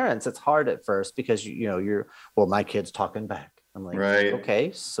for parents, it's hard at first because well, my kid's talking back. I'm like, Right.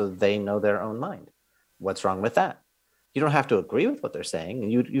 okay, so they know their own mind. What's wrong with that? You don't have to agree with what they're saying.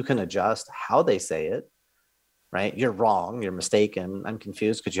 You can adjust how they say it, right? You're wrong. You're mistaken. I'm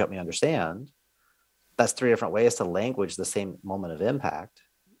confused. Could you help me understand? That's 3 different ways to language the same moment of impact.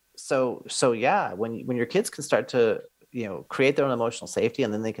 So yeah, when your kids can start to, create their own emotional safety,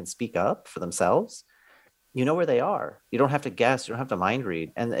 and then they can speak up for themselves, you know where they are. You don't have to guess. You don't have to mind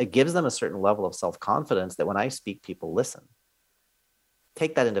read. And it gives them a certain level of self-confidence that when I speak, people listen.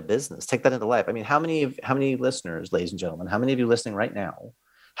 Take that into business, take that into life. I mean, how many listeners, ladies and gentlemen, how many of you listening right now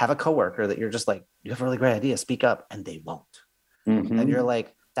have a coworker that you're just like, you have a really great idea, speak up, and they won't. Mm-hmm. And you're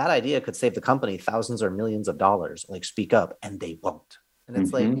like, that idea could save the company thousands or millions of dollars, like speak up, and they won't. And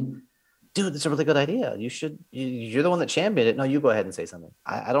it's like, dude, it's a really good idea. You're the one that championed it. No, you go ahead and say something.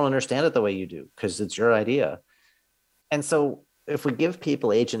 I don't understand it the way you do because it's your idea. And so if we give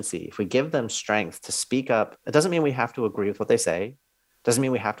people agency, if we give them strength to speak up, it doesn't mean we have to agree with what they say. Doesn't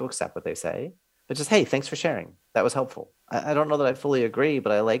mean we have to accept what they say, but just, hey, thanks for sharing. That was helpful. I don't know that I fully agree,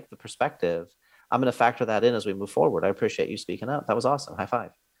 but I like the perspective. I'm going to factor that in as we move forward. I appreciate you speaking up. That was awesome. High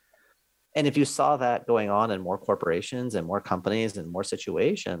five. And if you saw that going on in more corporations and more companies and more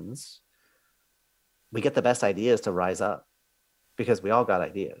situations, we get the best ideas to rise up because we all got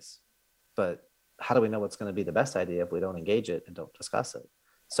ideas. But how do we know what's going to be the best idea if we don't engage it and don't discuss it?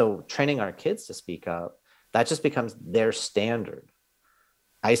 So training our kids to speak up, that just becomes their standard.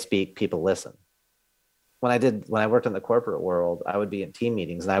 I speak, people listen. When I worked in the corporate world, I would be in team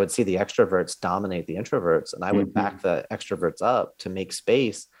meetings and I would see the extroverts dominate the introverts, and I would back the extroverts up to make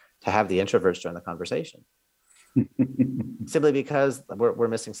space to have the introverts join the conversation. Simply because we're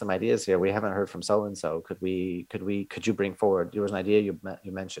missing some ideas here. We haven't heard from so-and-so. Could you bring forward, there was an idea you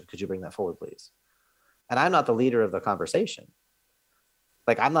mentioned, could you bring that forward, please? And I'm not the leader of the conversation.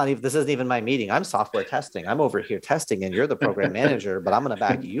 Like, this isn't even my meeting. I'm software testing. I'm over here testing and you're the program manager, but I'm going to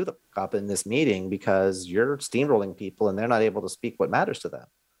back you up in this meeting because you're steamrolling people and they're not able to speak what matters to them.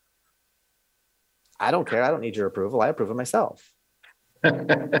 I don't care. I don't need your approval. I approve of myself.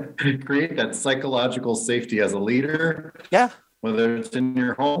 Create that psychological safety as a leader. Yeah. Whether it's in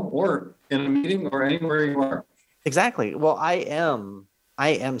your home or in a meeting or anywhere you are. Exactly. Well, I am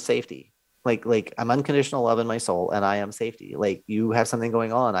safety. Like I'm unconditional love in my soul, and I am safety. Like, you have something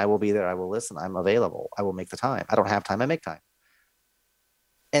going on, I will be there. I will listen. I'm available. I will make the time. I don't have time. I make time.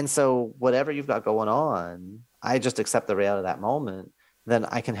 And so whatever you've got going on, I just accept the reality of that moment. Then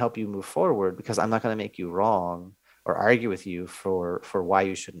I can help you move forward because I'm not going to make you wrong or argue with you for why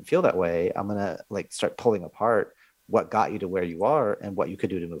you shouldn't feel that way. I'm going to start pulling apart what got you to where you are and what you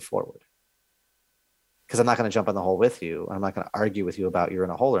could do to move forward. Because I'm not going to jump in the hole with you. I'm not going to argue with you about you're in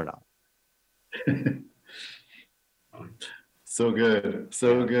a hole or not. So good.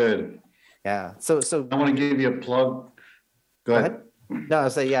 Yeah. So I want to give you a plug. Go ahead. No, I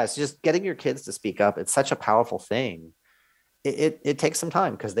was saying, yeah, it's just getting your kids to speak up. It's such a powerful thing. It takes some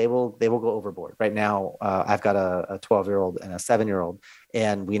time because they will go overboard. Right now, I've got a 12-year-old and a 7-year-old,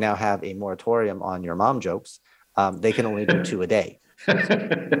 and we now have a moratorium on your mom jokes. They can only do 2 a day.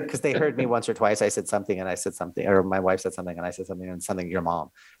 Because they heard me once or twice. I said something and I said something, or my wife said something and I said something, and something, your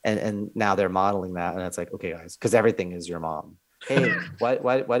mom. And now they're modeling that. And it's like, okay, guys, because everything is your mom. Hey,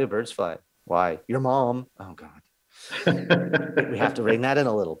 why do birds fly? Why? Your mom. Oh, God. We have to ring that in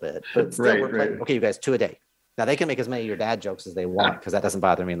a little bit. But still, right. Okay, you guys, 2 a day. Now they can make as many of your dad jokes as they want because that doesn't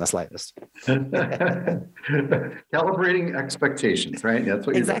bother me in the slightest. Calibrating expectations, right? That's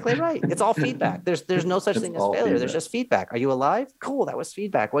what exactly right. It's all feedback. There's no such thing as failure. Feedback. There's just feedback. Are you alive? Cool. That was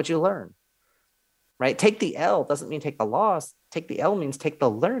feedback. What'd you learn? Right? Take the L doesn't mean take the loss. Take the L means take the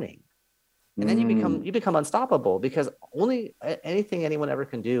learning. And then you become unstoppable because only anything anyone ever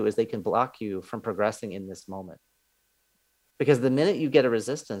can do is they can block you from progressing in this moment. Because the minute you get a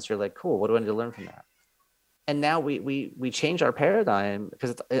resistance, you're like, cool, what do I need to learn from that? And now we change our paradigm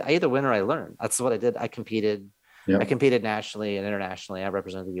because I either win or I learn. That's what I did. I competed. Yep. I competed nationally and internationally. I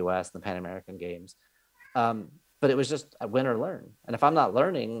represented the U.S. in the Pan American Games. But it was just a win or learn. And if I'm not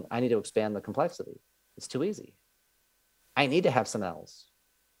learning, I need to expand the complexity. It's too easy. I need to have some L's.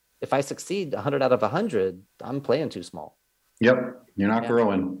 If I succeed 100 out of 100, I'm playing too small. Yep. You're not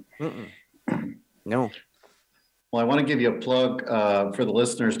growing. No. Well, I want to give you a plug for the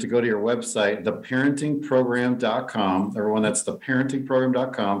listeners to go to your website, theparentingprogram.com. Everyone, that's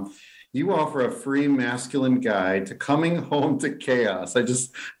theparentingprogram.com. You offer a free masculine guide to coming home to chaos. I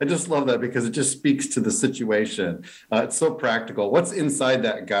just love that because it just speaks to the situation. It's so practical. What's inside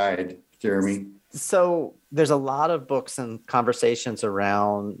that guide, Jeremy? So there's a lot of books and conversations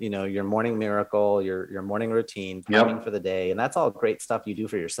around, your morning miracle, your morning routine, planning for the day, and that's all great stuff you do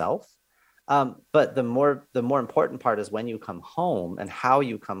for yourself. But the more important part is when you come home and how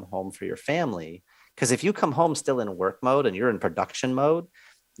you come home for your family. Because if you come home still in work mode and you're in production mode,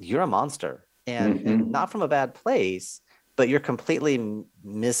 you're a monster, and not from a bad place, but you're completely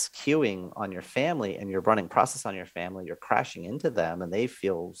miscuing on your family, and you're running process on your family. You're crashing into them, and they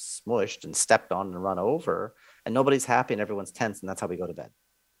feel smushed and stepped on and run over, and nobody's happy and everyone's tense. And that's how we go to bed.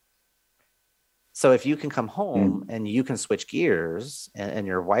 So if you can come home and you can switch gears, and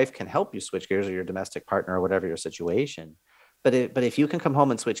your wife can help you switch gears, or your domestic partner, or whatever your situation. But if you can come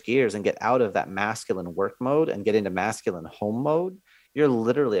home and switch gears and get out of that masculine work mode and get into masculine home mode, you're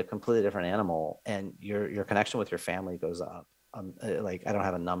literally a completely different animal, and your connection with your family goes up. Like, I don't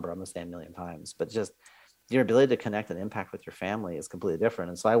have a number, I'm gonna say a million times, but just your ability to connect and impact with your family is completely different.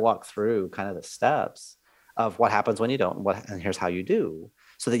 And so I walk through kind of the steps of what happens when you don't, and here's how you do,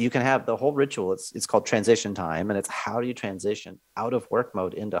 so that you can have the whole ritual. It's called transition time, and it's how do you transition out of work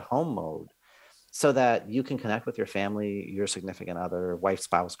mode into home mode, so that you can connect with your family, your significant other, wife,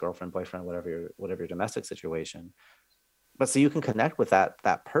 spouse, girlfriend, boyfriend, whatever your domestic situation. But so you can connect with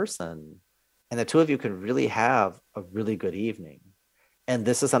that person, and the two of you can really have a really good evening. And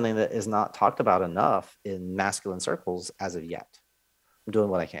this is something that is not talked about enough in masculine circles as of yet. I'm doing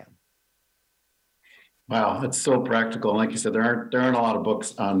what I can. Wow, that's so practical. And like you said, there aren't a lot of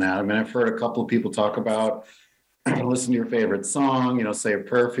books on that. I mean, I've heard a couple of people talk about listen to your favorite song, say a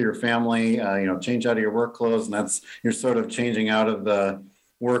prayer for your family, change out of your work clothes, and that's you're sort of changing out of the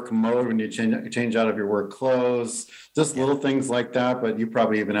work mode when you change out of your work clothes, just little things like that. But you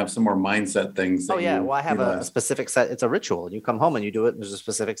probably even have some more mindset things. Well, I have a specific set. It's a ritual. You come home and you do it. And there's a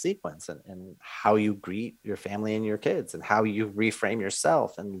specific sequence, and how you greet your family and your kids, and how you reframe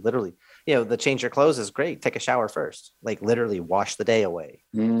yourself. And literally, the change your clothes is great. Take a shower first, like literally wash the day away.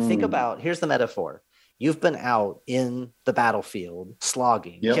 Think about, here's the metaphor. You've been out in the battlefield,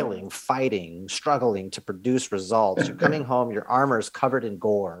 slogging, killing, fighting, struggling to produce results. You're coming home, your armor's covered in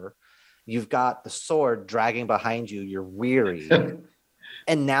gore. You've got the sword dragging behind you. You're weary.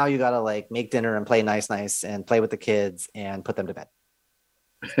 And now you got to make dinner and play nice and play with the kids and put them to bed.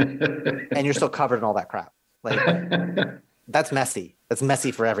 And you're still covered in all that crap. That's messy. That's messy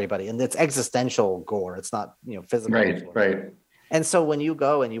for everybody. And it's existential gore. It's not, physical. Right. And so when you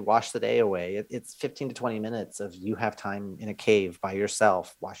go and you wash the day away, it's 15 to 20 minutes of you have time in a cave by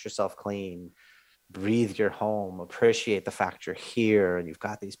yourself, wash yourself clean, breathe your home, appreciate the fact you're here and you've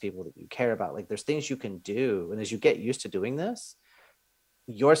got these people that you care about. There's things you can do. And as you get used to doing this,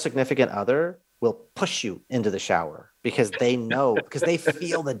 your significant other will push you into the shower because they know, because they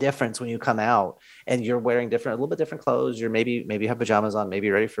feel the difference when you come out and you're wearing a little bit different clothes. You're maybe you have pajamas on, maybe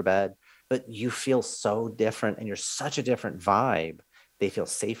you're ready for bed, but you feel so different and you're such a different vibe. They feel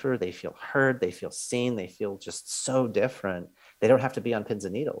safer. They feel heard. They feel seen. They feel just so different. They don't have to be on pins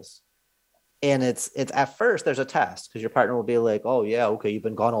and needles. And it's at first there's a test because your partner will be like, oh yeah, okay, you've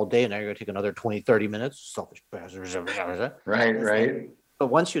been gone all day and now you're gonna take another 20, 30 minutes. Selfish. Right. But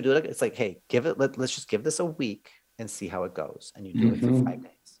once you do it, it's like, hey, let's just give this a week and see how it goes. And you do it for 5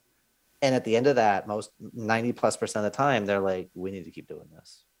 days. And at the end of that, most 90+% of the time, they're like, we need to keep doing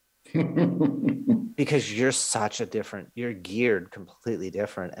this. Because you're geared completely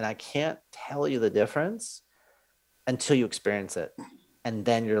different. And I can't tell you the difference until you experience it. And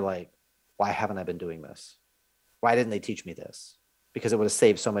then you're like, why haven't I been doing this? Why didn't they teach me this? Because it would have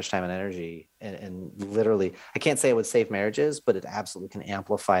saved so much time and energy. And literally, I can't say it would save marriages, but it absolutely can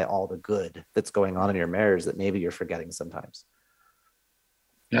amplify all the good that's going on in your marriage that maybe you're forgetting sometimes.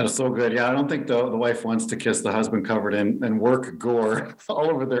 That is so good. Yeah, I don't think the wife wants to kiss the husband covered in work gore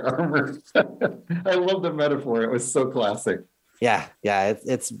all over their armor. I love the metaphor. It was so classic. Yeah.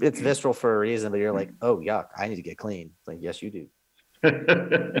 It's visceral for a reason, but you're like, oh, yuck, I need to get clean. It's like, yes, you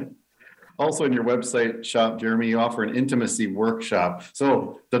do. Also, in your website shop, Jeremy, you offer an intimacy workshop.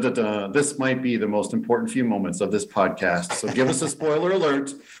 So this might be the most important few moments of this podcast. So give us a spoiler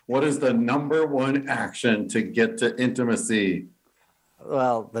alert. What is the number one action to get to intimacy?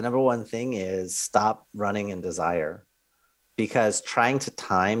 Well, the number one thing is stop running in desire, because trying to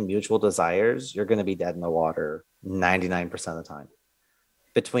time mutual desires, you're going to be dead in the water 99% of the time.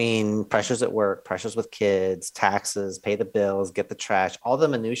 Between pressures at work, pressures with kids, taxes, pay the bills, get the trash, all the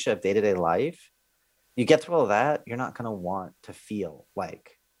minutia of day-to-day life, you get through all that, you're not going to want to feel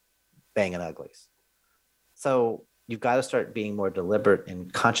like banging uglies. So you've got to start being more deliberate in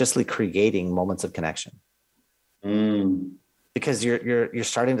consciously creating moments of connection. Because you're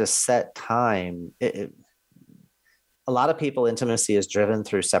starting to set time. A a lot of people, intimacy is driven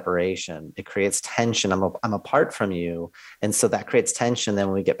through separation. It creates tension. I'm apart from you. And so that creates tension. Then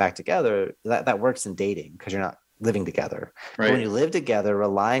when we get back together, that works in dating because you're not living together. Right. But when you live together,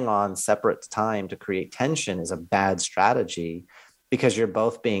 relying on separate time to create tension is a bad strategy because you're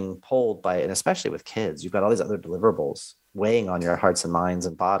both being pulled by, and especially with kids, you've got all these other deliverables weighing on your hearts and minds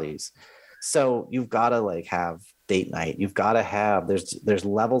and bodies. So you've got to like have date night. You've got to have, there's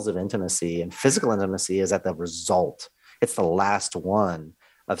levels of intimacy, and physical intimacy is at the result. It's the last one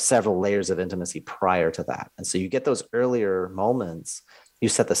of several layers of intimacy prior to that. And so you get those earlier moments, you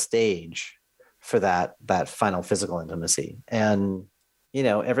set the stage for that final physical intimacy. And, you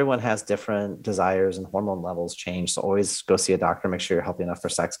know, everyone has different desires and hormone levels change. So always go see a doctor, make sure you're healthy enough for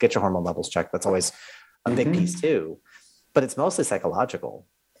sex, get your hormone levels checked. That's always a big piece too, but it's mostly psychological.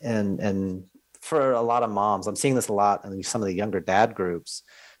 And for a lot of moms, I'm seeing this a lot in some of the younger dad groups,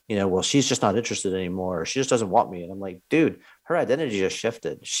 you know, well, she's just not interested anymore. Or she just doesn't want me. And I'm like, dude, her identity just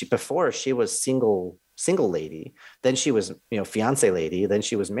shifted. Before she was single lady, then she was, you know, fiance lady, then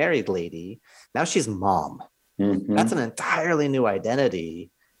she was married lady. Now she's mom. Mm-hmm. That's an entirely new identity.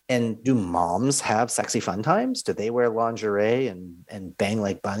 And do moms have sexy fun times? Do they wear lingerie and bang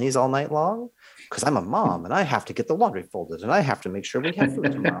like bunnies all night long? Because I'm a mom and I have to get the laundry folded and I have to make sure we have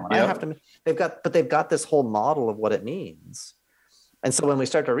food tomorrow. And yep. They've got this whole model of what it means. And so when we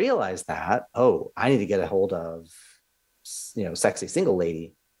start to realize that, oh, I need to get a hold of, you know, sexy single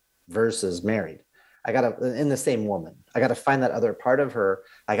lady versus married. In the same woman, I got to find that other part of her.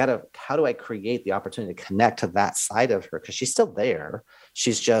 How do I create the opportunity to connect to that side of her? Because she's still there.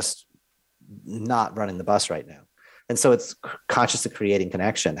 She's just not running the bus right now. And so it's consciously creating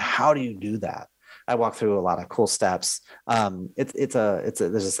connection. How do you do that? I walk through a lot of cool steps. There's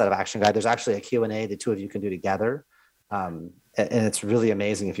a set of action guide. There's actually a Q&A the two of you can do together. And it's really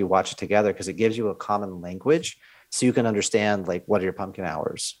amazing if you watch it together because it gives you a common language so you can understand, like, what are your pumpkin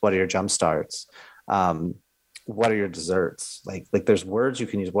hours? What are your jump starts? What are your desserts? Like there's words you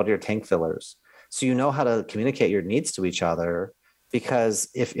can use. What are your tank fillers? So you know how to communicate your needs to each other, because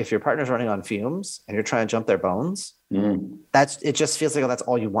if your partner's running on fumes and you're trying to jump their bones, it just feels like, oh, that's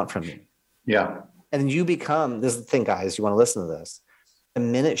all you want from me. Yeah. And you become, this is the thing, guys, you want to listen to this. The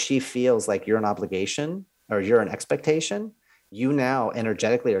minute she feels like you're an obligation or you're an expectation, you now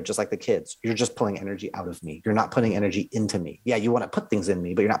energetically are just like the kids. You're just pulling energy out of me. You're not putting energy into me. Yeah, you want to put things in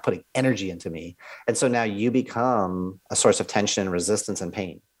me, but you're not putting energy into me. And so now you become a source of tension, resistance, and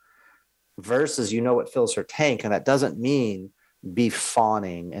pain. Versus, you know what fills her tank. And that doesn't mean be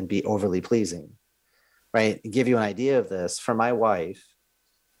fawning and be overly pleasing, right? To give you an idea of this, for my wife,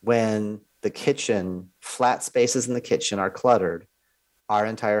 when the kitchen, flat spaces in the kitchen are cluttered, our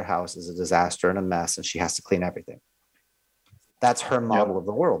entire house is a disaster and a mess, and she has to clean everything. That's her model of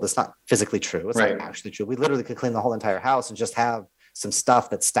the world. It's not physically true. It's not actually true. We literally could clean the whole entire house and just have some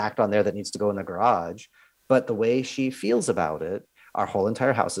stuff that's stacked on there that needs to go in the garage. But the way she feels about it, our whole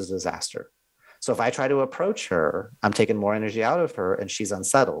entire house is a disaster. So if I try to approach her, I'm taking more energy out of her and she's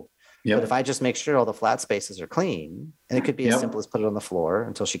unsettled. Yep. But if I just make sure all the flat spaces are clean, and it could be as simple as put it on the floor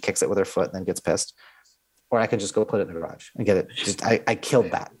until she kicks it with her foot and then gets pissed, or I can just go put it in the garage and get it. I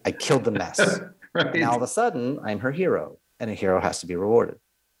killed that. I killed the mess. And now all of a sudden, I'm her hero, and a hero has to be rewarded.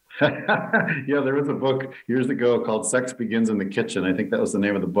 Yeah, there was a book years ago called Sex Begins in the Kitchen. I think that was the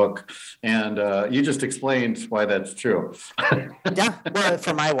name of the book. And you just explained why that's true. Yeah, well,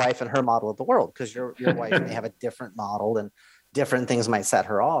 for my wife and her model of the world, because your wife may have a different model and different things might set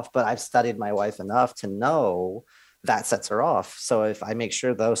her off. But I've studied my wife enough to know that sets her off. So if I make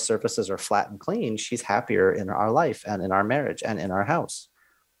sure those surfaces are flat and clean, she's happier in our life and in our marriage and in our house.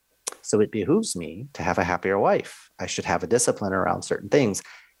 So it behooves me to have a happier wife. I should have a discipline around certain things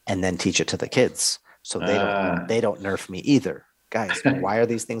and then teach it to the kids. So they don't nerf me either. Guys, why are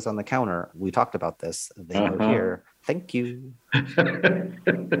these things on the counter? We talked about this. They go here. Thank you.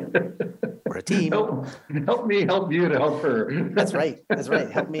 We're a team. Help me help you to help her. That's right.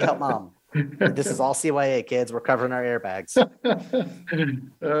 Help me help mom. This is all CYA, kids. We're covering our airbags.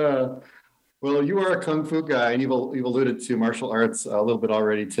 Well, you are a Kung Fu guy, and you've alluded to martial arts a little bit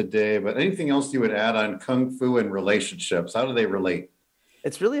already today, but anything else you would add on Kung Fu and relationships? How do they relate?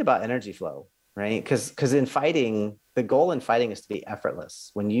 It's really about energy flow, right? Because in fighting, the goal in fighting is to be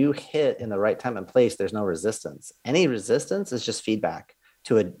effortless. When you hit in the right time and place, there's no resistance. Any resistance is just feedback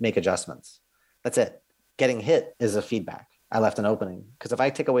to make adjustments. That's it. Getting hit is a feedback. I left an opening, because if I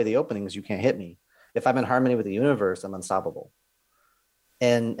take away the openings, you can't hit me. If I'm in harmony with the universe, I'm unstoppable.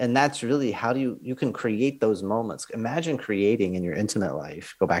 And that's really how you can create those moments. Imagine creating in your intimate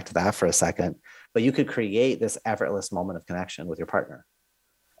life, go back to that for a second, but you could create this effortless moment of connection with your partner.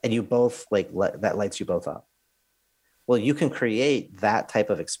 And you both that lights you both up. Well, you can create that type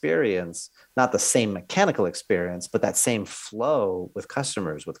of experience, not the same mechanical experience, but that same flow with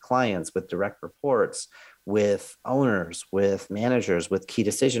customers, with clients, with direct reports, with owners, with managers, with key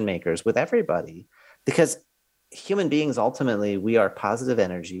decision makers, with everybody. Because human beings, ultimately, we are positive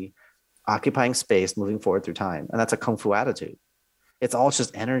energy, occupying space, moving forward through time. And that's a Kung Fu attitude. It's all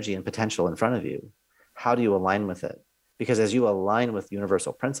just energy and potential in front of you. How do you align with it? Because as you align with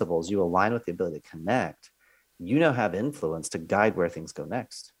universal principles, you align with the ability to connect, you now have influence to guide where things go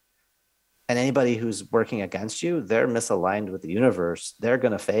next. And anybody who's working against you, they're misaligned with the universe. They're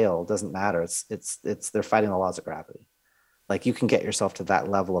going to fail. It doesn't matter. They're fighting the laws of gravity. Like, you can get yourself to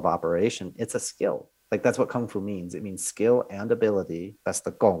that level of operation. It's a skill. Like, that's what Kung Fu means. It means skill and ability. That's the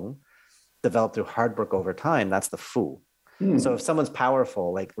Gong, developed through hard work over time. That's the Fu. So if someone's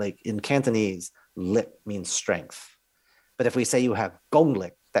powerful, like in Cantonese, lik means strength. But if we say you have Gong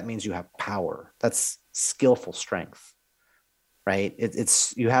lik, that means you have power. That's skillful strength, right?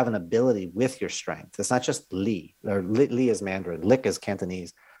 It's you have an ability with your strength. It's not just li, or li is Mandarin, lik is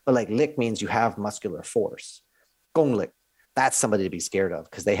Cantonese, but like lik means you have muscular force. Gong lik, that's somebody to be scared of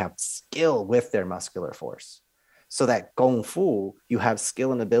because they have skill with their muscular force. So that Gong Fu, you have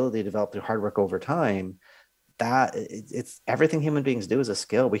skill and ability developed through hard work over time. That it's everything human beings do is a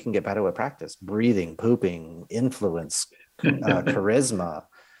skill. We can get better with practice. Breathing, pooping, influence, charisma,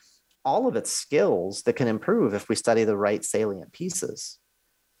 all of it's skills that can improve if we study the right salient pieces.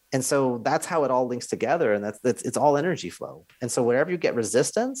 And so that's how it all links together. And that's it's all energy flow. And so wherever you get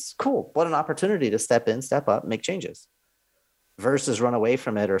resistance, cool. What an opportunity to step in, step up, make changes versus run away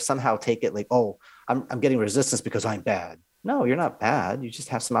from it or somehow take it like, oh, I'm getting resistance because I'm bad. No, you're not bad. You just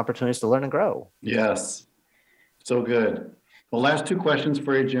have some opportunities to learn and grow. Yes. So good. Well, last two questions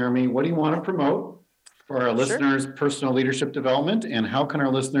for you, Jeremy. What do you want to promote for our listeners' personal leadership development? And how can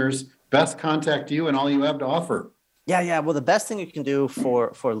our listeners best contact you and all you have to offer? Yeah. Well, the best thing you can do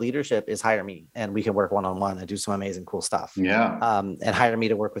for leadership is hire me, and we can work one-on-one and do some amazing, cool stuff. Yeah. And hire me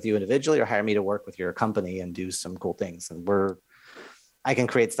to work with you individually, or hire me to work with your company and do some cool things. And I can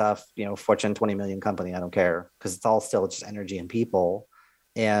create stuff, Fortune 20 million company. I don't care, because it's all still just energy and people.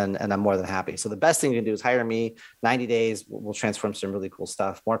 And I'm more than happy. So the best thing you can do is hire me. 90 days, we'll transform some really cool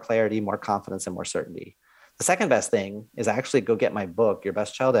stuff, more clarity, more confidence, and more certainty. The second best thing is actually go get my book, Your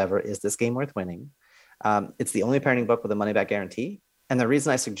Best Child Ever, Is This Game Worth Winning? It's the only parenting book with a money-back guarantee. And the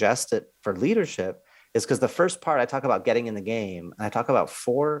reason I suggest it for leadership is because the first part, I talk about getting in the game. And I talk about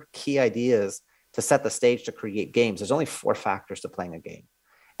 4 key ideas to set the stage to create games. There's only 4 factors to playing a game.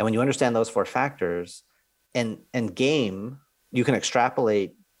 And when you understand those 4 factors and game, you can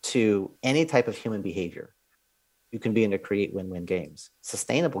extrapolate to any type of human behavior. You can begin to create win-win games,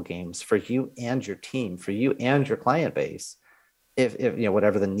 sustainable games for you and your team, for you and your client base, if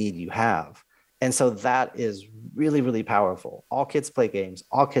whatever the need you have. And so that is really, really powerful. All kids play games.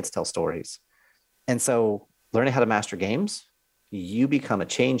 All kids tell stories. And so learning how to master games, you become a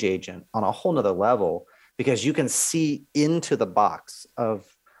change agent on a whole nother level, because you can see into the box of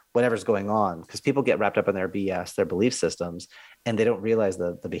whatever's going on, because people get wrapped up in their BS, their belief systems, and they don't realize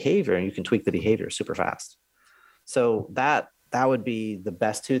the behavior, and you can tweak the behavior super fast. So that would be the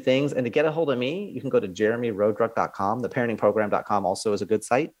best 2 things. And to get a hold of me, you can go to jeremyroadruck.com. The parentingprogram.com also is a good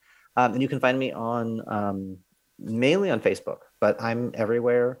site. And you can find me on mainly on Facebook, but I'm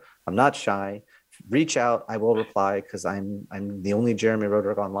everywhere. I'm not shy. Reach out. I will reply, because I'm the only Jeremy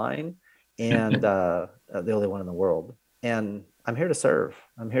Roadruck online, and the only one in the world. And I'm here to serve.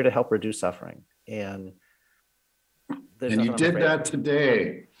 I'm here to help reduce suffering. And you did that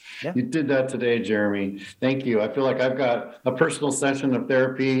today. Yeah. You did that today, Jeremy. Thank you. I feel like I've got a personal session of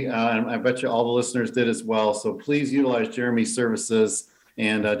therapy, and I bet you all the listeners did as well. So please utilize Jeremy's services.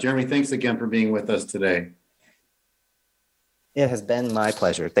 And Jeremy, thanks again for being with us today. It has been my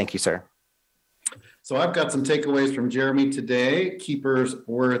pleasure. Thank you, sir. So I've got some takeaways from Jeremy today. Keepers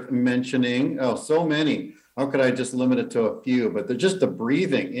worth mentioning. Oh, so many. How could I just limit it to a few? But they're just the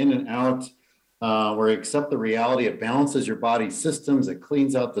breathing in and out, where you accept the reality. It balances your body's systems. It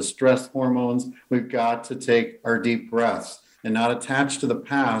cleans out the stress hormones. We've got to take our deep breaths and not attach to the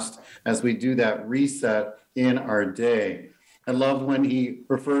past as we do that reset in our day. I love when he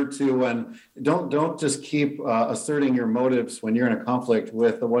referred to when don't just keep asserting your motives when you're in a conflict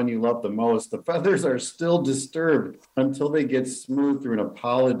with the one you love the most. The feathers are still disturbed until they get smooth through an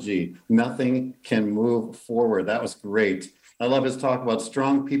apology. Nothing can move forward. That was great. I love his talk about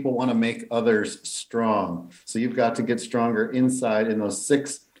strong people want to make others strong. So you've got to get stronger inside in those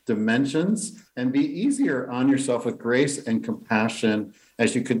 6 dimensions and be easier on yourself with grace and compassion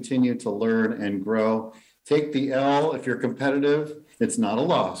as you continue to learn and grow. Take the L if you're competitive. It's not a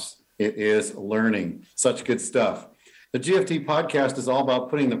loss. It is learning. Such good stuff. The GFT podcast is all about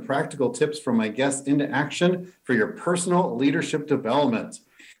putting the practical tips from my guests into action for your personal leadership development.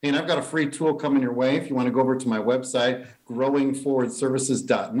 And I've got a free tool coming your way. If you want to go over to my website,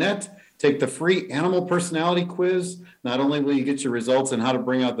 growingforwardservices.net, take the free animal personality quiz. Not only will you get your results on how to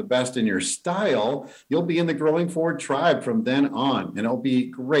bring out the best in your style, you'll be in the Growing Forward tribe from then on. And it'll be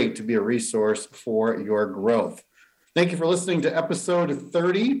great to be a resource for your growth. Thank you for listening to episode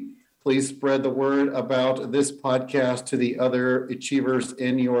 30. Please spread the word about this podcast to the other achievers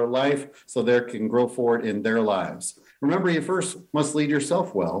in your life so they can grow forward in their lives. Remember, you first must lead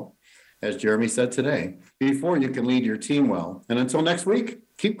yourself well, as Jeremy said today, before you can lead your team well. And until next week,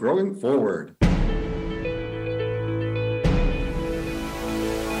 keep growing forward.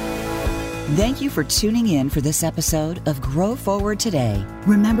 Thank you for tuning in for this episode of Grow Forward Today.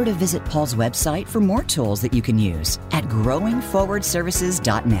 Remember to visit Paul's website for more tools that you can use at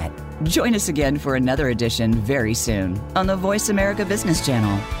growingforwardservices.net. Join us again for another edition very soon on the Voice America Business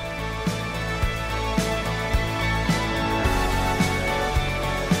Channel.